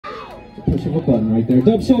Push of a button right there.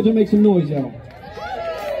 Dub Soldier, make some noise, y'all.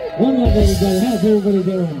 One love, everybody. How's everybody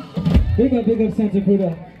doing? Big up Santa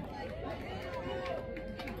Cruda.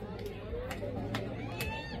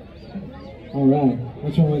 All right,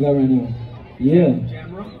 which one we got right now? Yeah,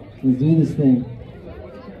 let's do this thing.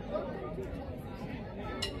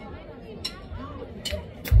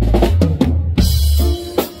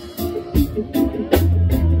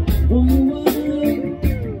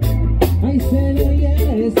 I said, oh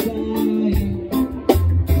yes,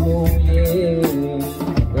 oh yeah,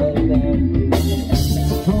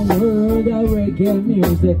 I heard the reggae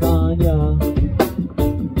music on ya.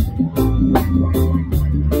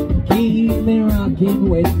 Keep me rocking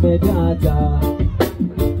with me dada.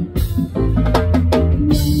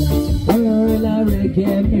 Heard the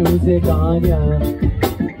reggae music on ya.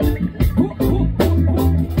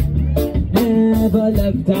 Never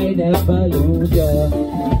left, I never lose ya.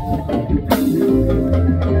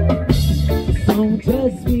 So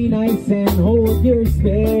just be nice and hold your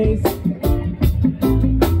space.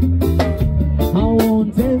 I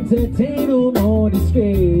won't entertain no more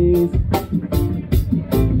disgrace.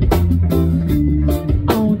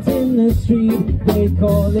 Out in the street, they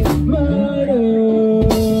call it murder.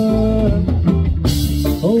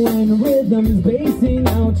 Oh, and rhythms basing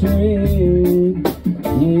out your head.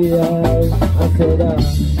 Yeah, I said, a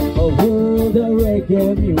world of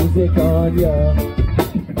reggae music on ya.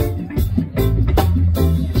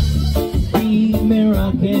 Keep me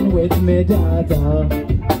rocking with me dada.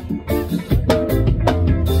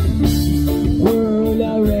 World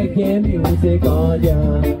of reggae music on ya.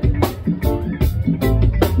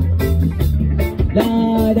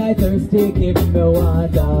 Lord, I thirsty, give me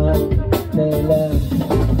water. Tell them,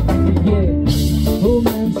 yeah,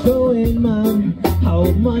 woman showing man how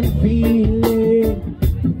man feeling.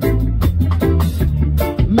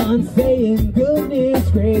 Man saying goodness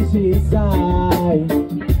gracious, I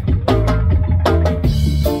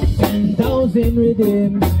 10,000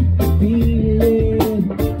 rhythms feeling.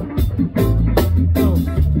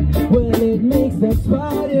 Well, it makes the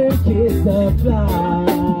spider kiss the fly.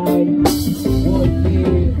 Oh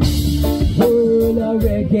yeah, world of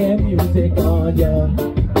reggae music on ya.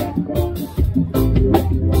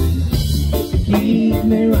 Keep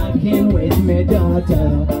me rocking with me daughter.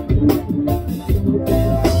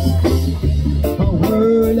 A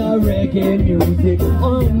world of reggae music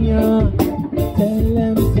on ya. Tell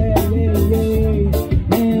them say,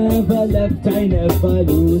 never left, I never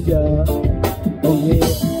lose ya. Oh yeah,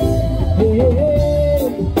 hey,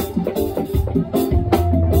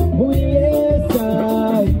 oh yes,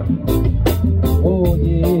 oh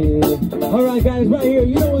yeah. All right, guys, right here,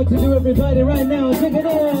 you know what to do, everybody. Right now, take it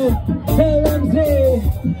in. Tell them say,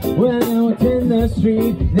 when out in the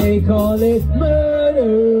street, they call it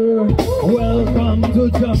murder. Welcome to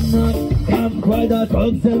Jamrock, Camp Cruda,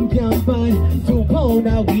 drugs and can't find 2 pound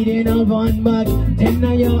of weed in a one bag, 10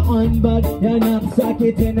 in your handbag, your knapsack,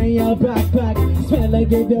 it in your backpack. Smell like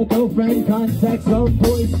give your girlfriend contact. Some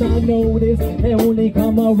boys don't know this, they only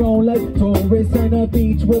come around like tourists on a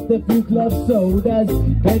beach with a few club sodas.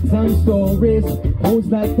 Bedtime stories, pose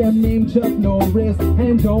like them named Chuck Norris,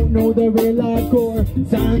 and don't know the real hardcore.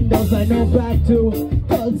 Sandals I know back to,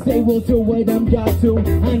 thugs they will do what them got to,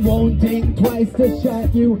 and won't think twice to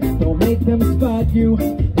shot you. Don't make them spot you.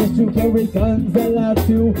 Just to carry guns allowed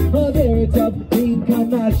to. Oh, they're tough, being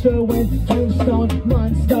Camacho when touchdown,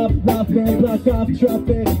 non-stop laughing, block off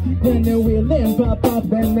traffic. Then the wheelin' pop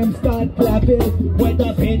up and them start clapping. With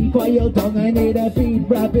the pin for your tongue, I need a beat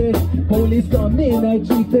rapid. Police come in a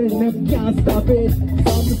jeep and them can't stop it.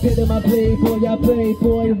 Some say them a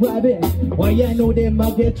playboy rabbit. Why you know them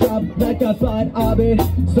a get trapped like a bad habit.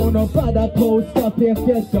 So no bother post stuff if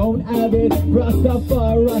you don't have it.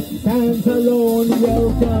 Rastafari stands alone.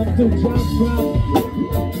 Welcome to Jamrock.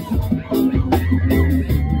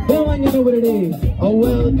 Go on, you know what it is. Oh,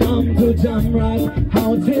 welcome to Jamrock.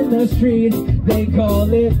 Out in the street, they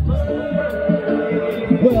call it.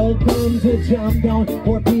 Welcome to Jam Down,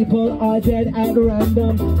 where people are dead at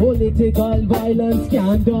random. Political violence,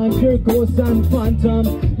 scandal, pure ghosts and phantom.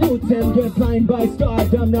 Youth them get blind by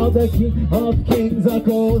stardom. Now the king of kings are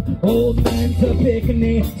cold. Old man to pick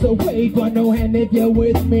me. So wait for no hand if you're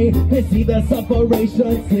with me. They see the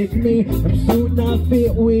separation sick me. I'm shooting not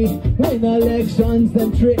fit we. Win elections,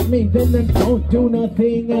 then trick me. Then them don't do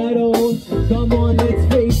nothing at all. Come on, let's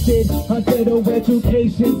face it. A better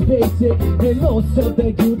education's basic. And most of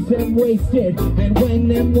the youths them wasted, and when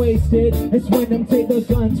them wasted, it's when them take the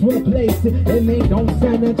guns, replace it, and they don't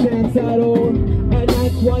stand a chance at all. And I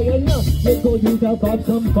that's why enough. You go use up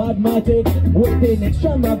some Podmatic with an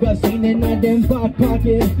extra magazine in a them back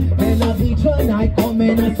pocket. And a feature night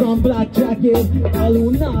coming in some black jacket. All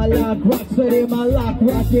who not lock rocks for them a lock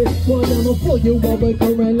rocket. One of them pull you over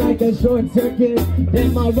current like a short circuit.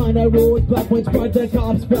 Then I run a road backwards for the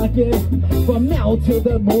cops bracket. From now till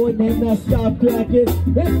the morning I stop bracket.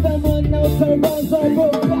 If someone else runs I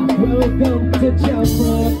go back. Welcome to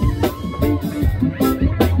Jamrock.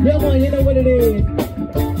 Yeah man, you know what it is.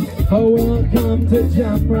 Oh, welcome to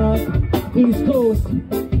Jamrock. East Coast,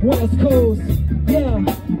 West Coast. Yeah,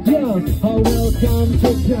 yeah. Oh, welcome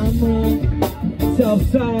to Jamrock. South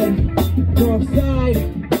Side, North Side,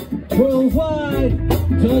 worldwide.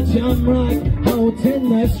 To Jamrock, out in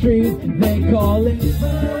the street, they call it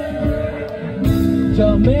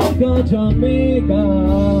Jamaica, Jamaica.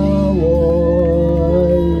 Whoa.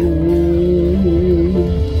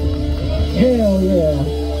 Hell yeah.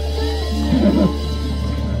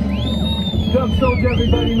 Come Souljah,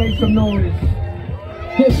 everybody make some noise.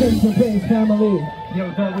 Listen to bass family.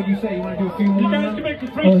 Yo, Doug, what do you say? You want to do a few more? You guys can make the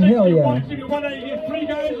 360. Oh, hell yeah. If you want to get 3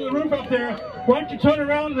 guys on the roof up there, why don't you turn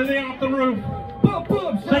around and they're off the roof? Boom,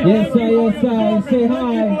 boom. Say Yes, sir, yes, sir. Say hi.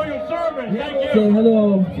 Thank you for your service. Thank you. Say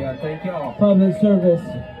hello. Yeah, thank y'all. Public service.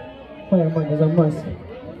 Fireman is a must.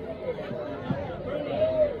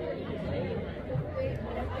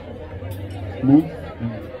 Move.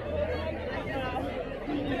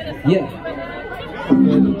 Yeah.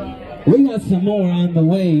 We got some more on the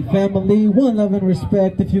way, family. One love and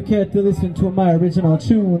respect. If you care to listen to my original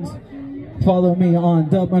tunes, follow me on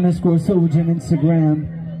dub_Souljah on Instagram.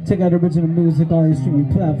 Check out original music, all your streaming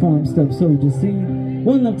platforms, Dub Souljah, see?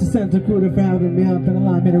 One love to Santa Cruda for having me up and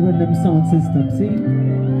allowing me to run them sound system, see?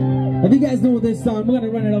 If you guys know this song, we're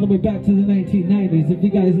gonna run it all the way back to the 1990s. If you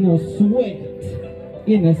guys know Sweat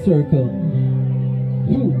in a Circle.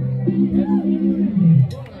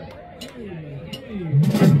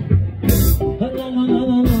 La la la la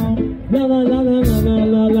la la la la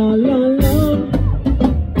la la la.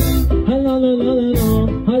 La la la la la la.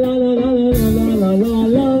 La la la la la la la la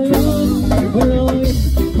la.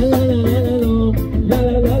 La la la la la la. La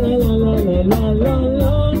la la la la la la la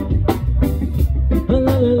la. La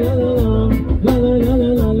la la la la la. La la la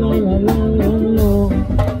la la la la.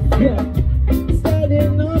 Yeah.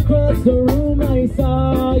 Standing across the room, I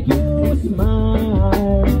saw you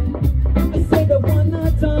smile. I said I wanna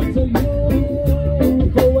talk to you.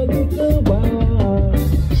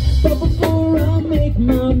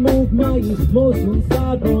 My emotions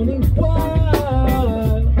start running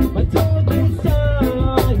wild. My tongue is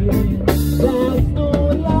dying. There's no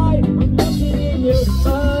lie. I'm looking in your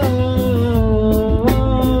eyes.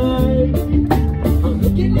 I'm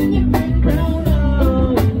looking in your big brown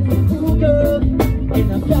eyes. Ooh, girl, and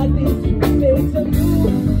I've got this to say to you.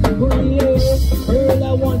 Oh yeah, girl, I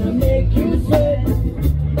wanna make you sweat,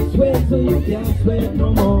 sweat so you can't sweat no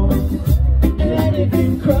more. And if you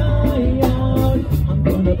cry out, I'm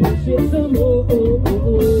gonna push it some more.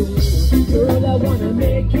 Girl, I wanna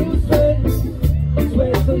make you sweat,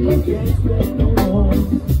 sweat so you can't sweat no more.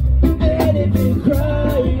 And if you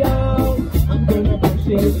cry out, I'm gonna push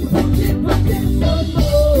it some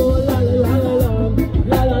more. La la la la la,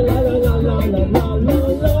 la la la la la la la la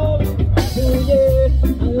la. Oh yeah,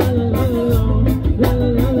 la la la la la, la la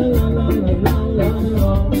la la la la la.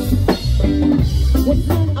 What's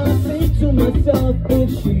when I say to myself if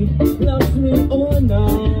she loves me or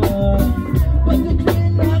not? But the clear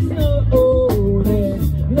lights know that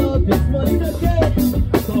love is much to get.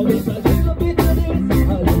 So it's a little bit of this,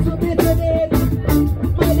 a little bit of that.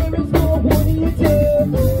 My there is no one you tell.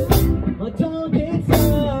 My tongue gets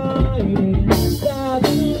hiding. That's the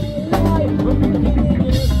lie. I'm looking in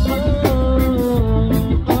your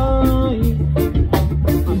eyes.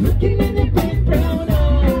 I'm looking in the big brown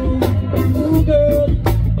eyes. Ooh, girl,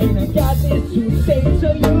 and I got this to say to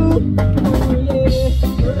you. Oh yeah,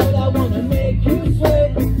 girl, I wanna make you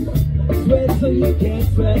sweat, sweat so you can't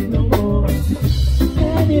sweat no more.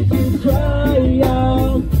 And if you cry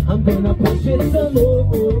out, I'm gonna push it some more.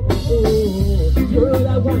 Girl,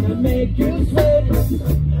 I wanna make you sweat,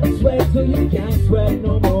 sweat so you can't sweat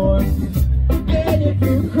no more. And if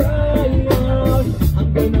you cry out,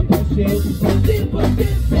 I'm gonna push it some more.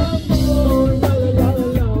 La la la la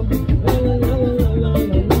la, la la la la la la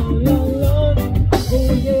la la.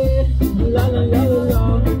 Oh yeah, la la la la la,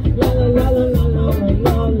 la la la la la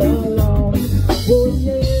la la la. Oh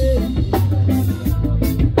yeah.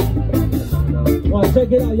 Well,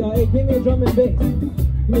 check it out, y'all. Hey, give me a drum and bass.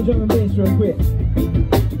 Give me a drum and bass real quick.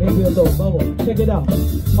 Maybe a little bubble. Check it out.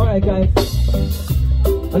 All right, guys.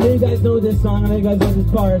 I know you guys know this song. I know you guys know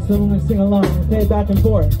this bar, so I'm gonna sing along. Okay, back and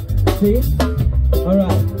forth. See?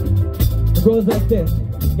 Alright. It goes like this,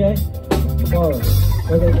 okay? Forward.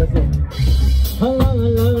 Okay, that's it. La la la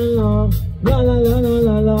la la la la la la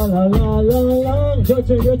la la la la la. Your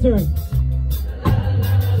turn, your turn.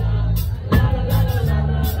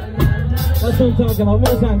 That's what I'm talking about. One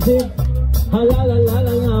more time, see? La la la la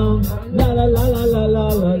la la la la la la la la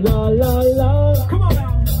la la la. Come on now.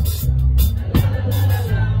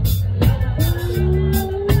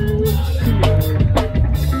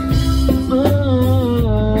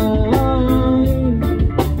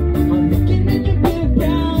 I'm looking in your big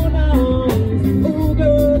brown eyes. Oh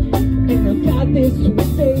girl, and I've got this sweet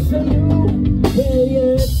taste of you. Well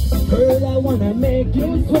yes, girl, I wanna make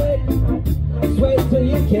you sweat. Sweat till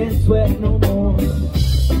you can't sweat no more.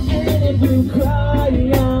 And if you cry,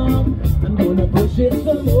 I'm gonna push it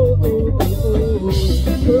some more.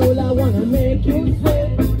 Girl, I wanna make you sweat.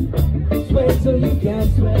 Sweat till you can't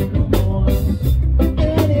sweat no more.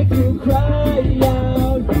 And if you cry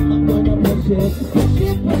out, I'm gonna push it some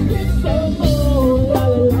more. La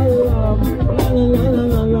la la la, la la la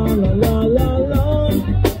la la la la la la.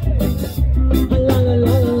 La la la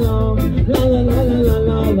la la, la la la la la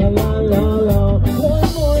la la la la. One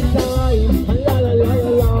more time. La la la la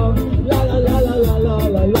la, la la la la la la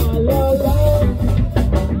la la la la.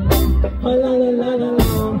 La la la la la,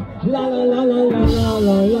 la la la la la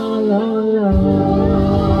la la la.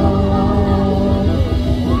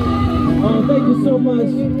 Oh, thank you so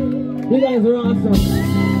much. You guys are awesome.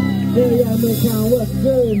 Yeah, MIdtown, what's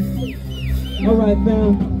good? All right,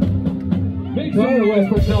 fam. Big noise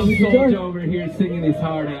for Souljah over here singing his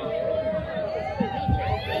heart out.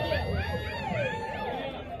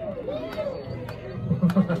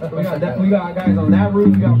 We got guys on that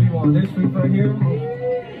roof. We got people on this roof right here.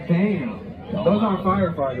 Damn. Those aren't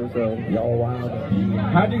firefighters though. Y'all wild.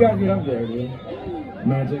 How'd you guys get up there, dude?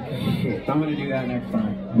 Magic. I'm gonna do that next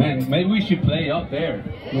time. Man, maybe we should play up there.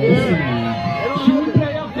 Yeah. Should we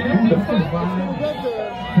play up there? This is fine.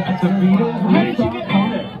 At the Beatles. How did you get up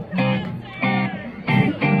there?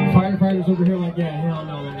 Firefighters over here like, yeah, hell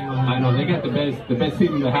no. I know, they got the best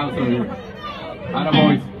seat in the house over here. Atta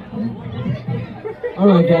boys.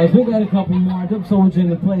 Alright guys, we got a couple more. Dub Souljah in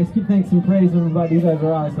the place. Keep thanks and praise everybody. You guys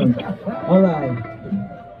are awesome. Alright.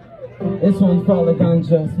 This one's for all the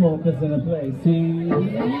ganja smokers in the place. See?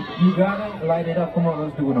 You gotta light it up. Come on,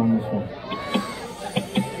 let's do it on this one.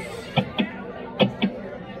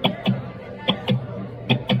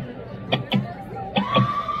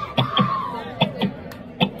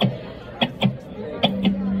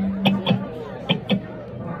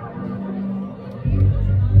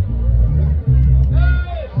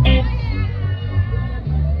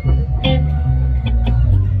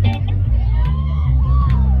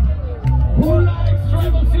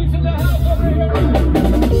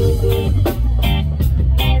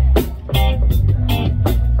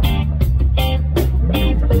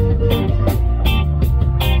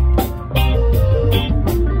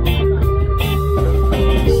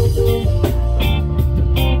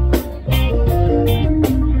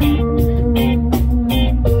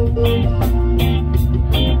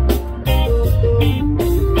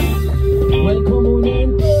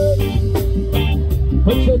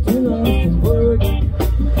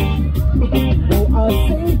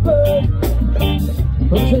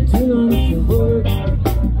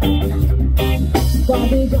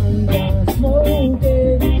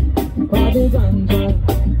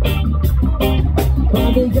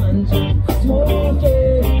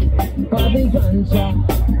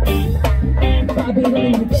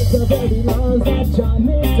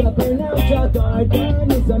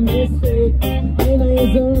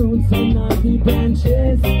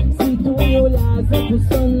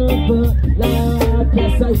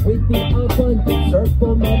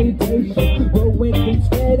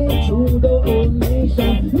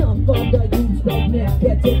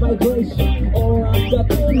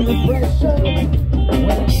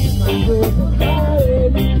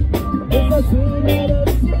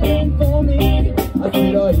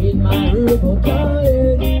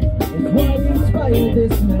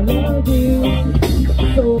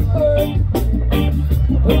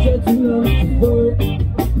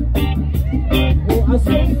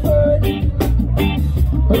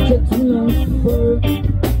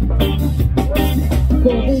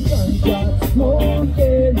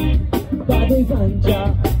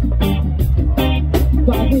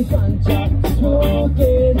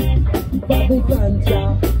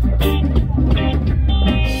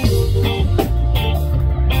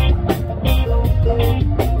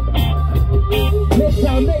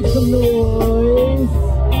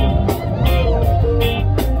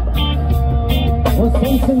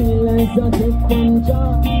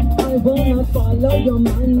 I will not follow your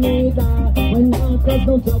man neither. When I cause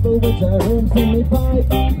no trouble with the herbs in me pipe.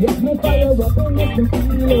 Yes, me fire up and make me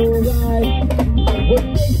feel alright. What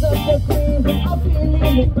makes up the cream, I'm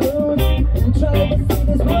feeling the blues. And try to see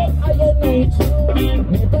this world, I ain't true.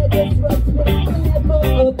 Never disrupt me, never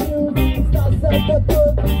abuse. Starts at the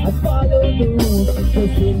book, I follow the rules.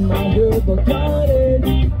 Cause in my herbal garden,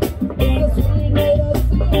 it's a sweet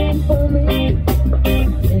medicine for me.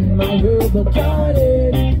 In my herbal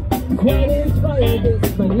garden, what inspired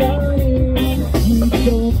this melody? You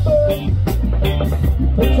so burn,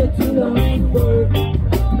 but you're too long to burn.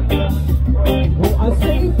 Oh, I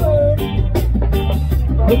say burn,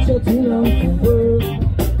 but you're too long to burn.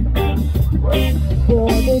 For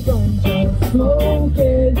the ganja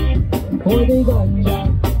smoking, for the ganja,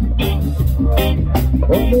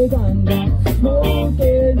 for the ganja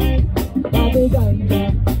smoking, for the ganja.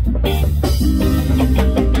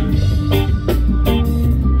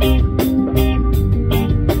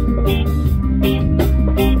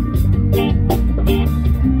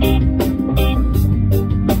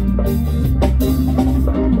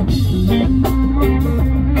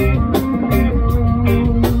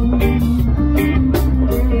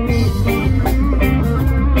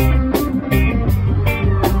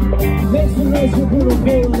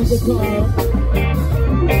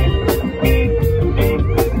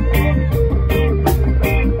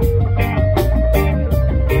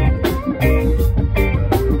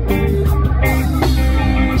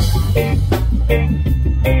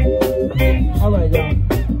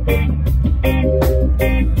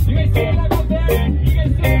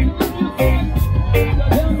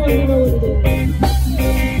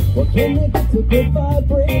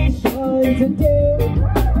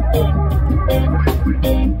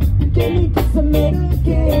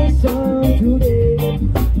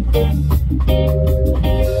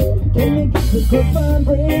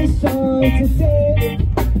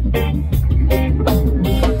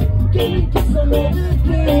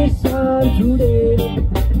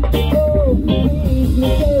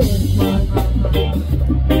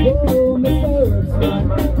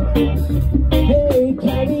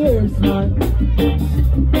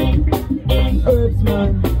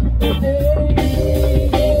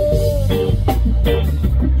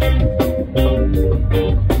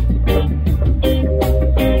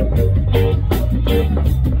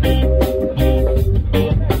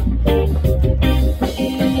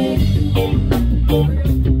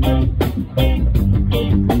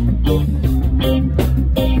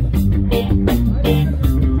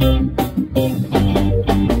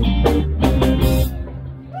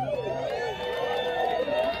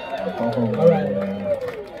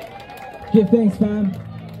 Give thanks, fam.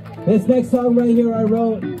 This next song right here I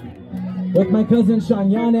wrote with my cousin Sean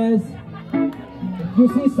Yanez. If you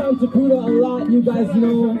see Cruda a lot, you guys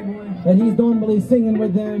know that he's normally singing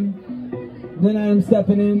with them. Then I am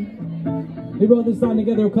stepping in. We wrote this song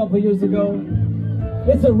together a couple years ago.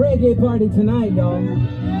 It's a reggae party tonight, y'all. You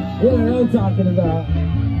know what I'm talking about.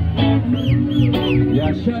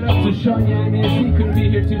 Yeah, shout out to Sean Yanez. He couldn't be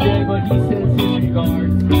here today, but he sends his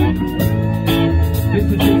regards. This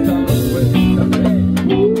is his song with the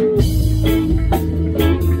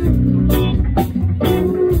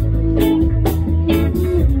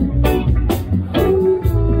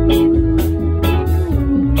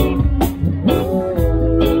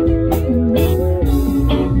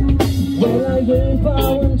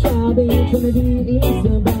Trinity is the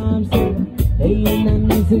bomb, so playing that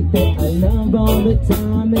music that I love all the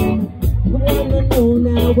time. And we wanna know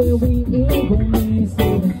now where we gon' be, so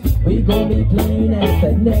we gon' be playing at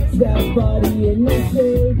the next house party. And next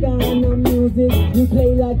day, got no music, we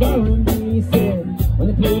play like R&B. So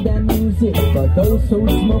wanna play that music for those who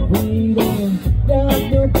smoke weed. And got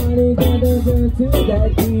your body, got a girl to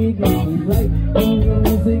that beat. And she's like the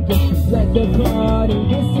music, and she's like the party.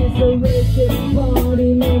 This is a reggae party,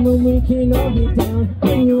 man, when we can all get down.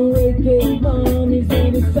 When you're reggae mommies,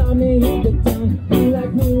 and it's time to hit the town. We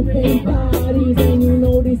like moving bodies, and you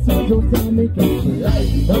know this is your time. Because she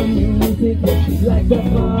like the music, and she like the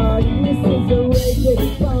party. This is a reggae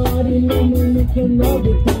party, man, when we can all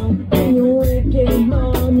get down. When you're reggae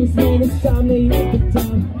mommies, and it's time to hit the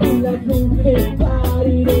town. We like moving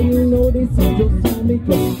bodies, and you know this is your time.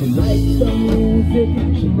 Because she like the music,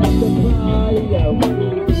 she like the party, yeah.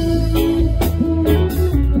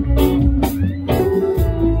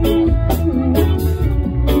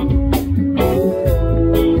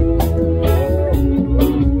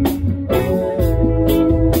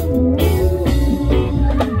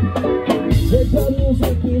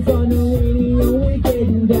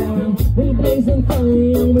 We blazing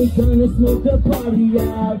fire, we gonna smoke the party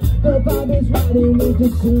out. The vibe is right and we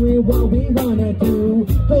just doing what we wanna do.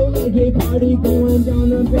 The reggae party going down,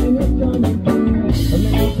 the band is coming through. From the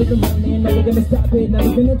night to the morning, never gonna stop it, never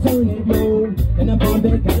gonna turn it low. And I'm on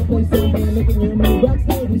back, gotta play something, making your new rock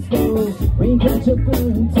steady slow. We got your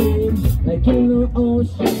fronted, like in the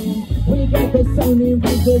ocean. We got the sound in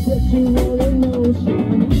rivers that you all in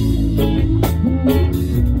motion.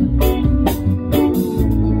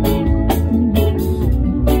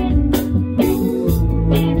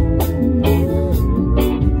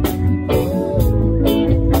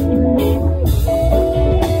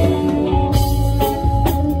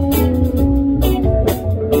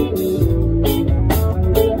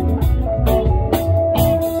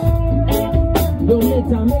 Yo,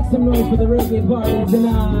 MIdtown, make some noise for the reggae party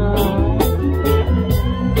tonight.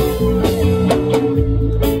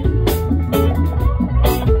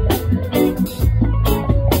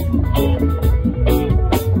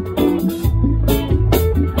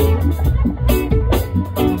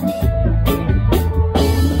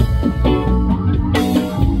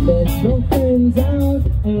 Let's go friends out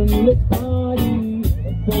and let's party.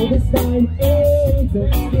 For this time ain't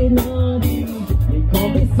get naughty. We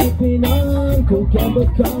gon' be sipping on Coke and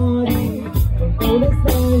Bacardi. For this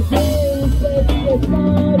time ain't let's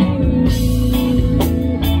party.